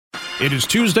It is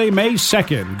Tuesday, May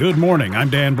 2nd. Good morning.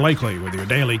 I'm Dan Blakely with your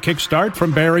daily kickstart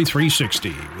from Barrie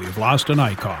 360. We've lost an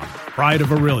icon. Pride of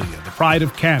Orillia, the pride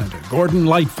of Canada. Gordon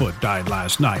Lightfoot died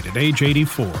last night at age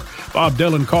 84. Bob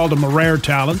Dylan called him a rare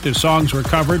talent. His songs were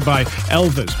covered by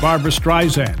Elvis, Barbra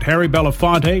Streisand, Harry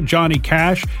Belafonte, Johnny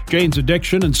Cash, Jane's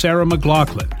Addiction, and Sarah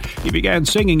McLachlan. He began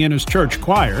singing in his church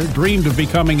choir, dreamed of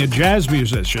becoming a jazz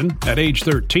musician. At age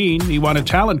 13, he won a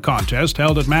talent contest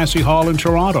held at Massey Hall in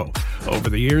Toronto. Over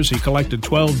the years, he collected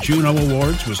 12 Juno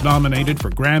Awards, was nominated for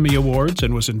Grammy Awards,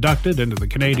 and was inducted into the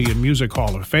Canadian Music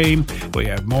Hall of Fame. We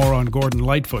have more on Gordon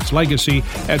Lightfoot's legacy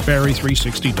at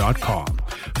Barrie360.com.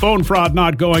 Phone fraud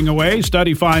not going away.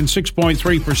 Study finds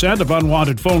 6.3% of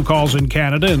unwanted phone calls in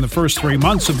Canada in the first 3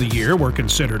 months of the year were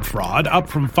considered fraud, up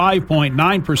from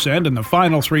 5.9% in the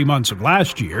final 3 months of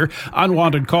last year.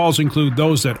 Unwanted calls include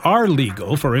those that are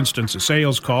legal, for instance, a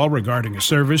sales call regarding a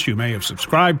service you may have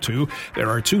subscribed to. There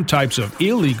are two types of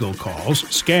illegal calls: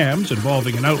 scams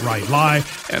involving an outright lie,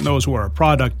 and those where a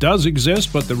product does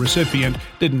exist but the recipient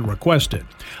didn't request it.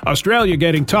 Australia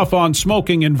getting tough on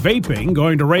smoking and vaping,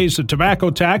 going to raise the tobacco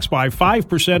tax by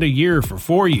 5% a year for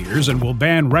 4 years and will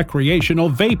ban recreational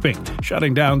vaping,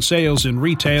 shutting down sales in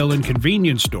retail and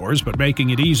convenience stores but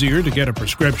making it easier to get a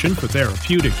prescription for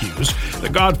therapeutic use. The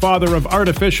godfather of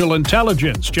artificial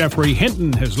intelligence, Geoffrey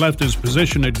Hinton, has left his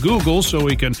position at Google so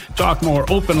he can talk more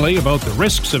openly about the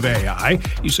risks of AI.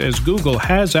 He says Google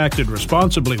has acted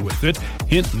responsibly with it.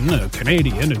 Hinton, a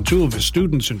Canadian, and two of his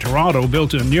students in Toronto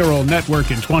built a neural network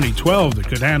in 2012 that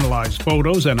could analyze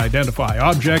photos and identify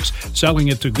objects, selling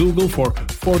it to Google for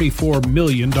 $44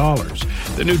 million.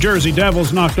 The New Jersey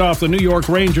Devils knocked off the New York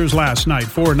Rangers last night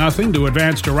 4-0 to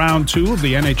advance to round 2 of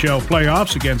the NHL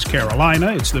playoffs against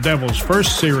Carolina. It's the Devils'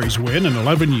 first series win in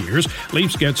 11 years.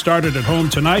 Leafs get started at home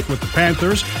tonight with the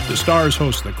Panthers. The Stars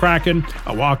host the Kraken.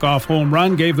 A walk-off home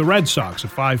run gave the Red Sox a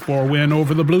 5-4 win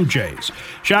over the Blue Jays.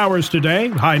 Showers today,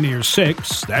 high near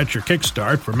 6. That's your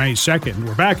kickstart for May 2nd.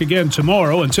 We're back again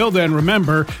tomorrow. Until then,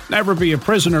 remember, never be a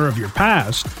prisoner of your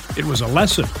past. It was a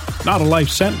lesson, not a life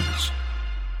sentence.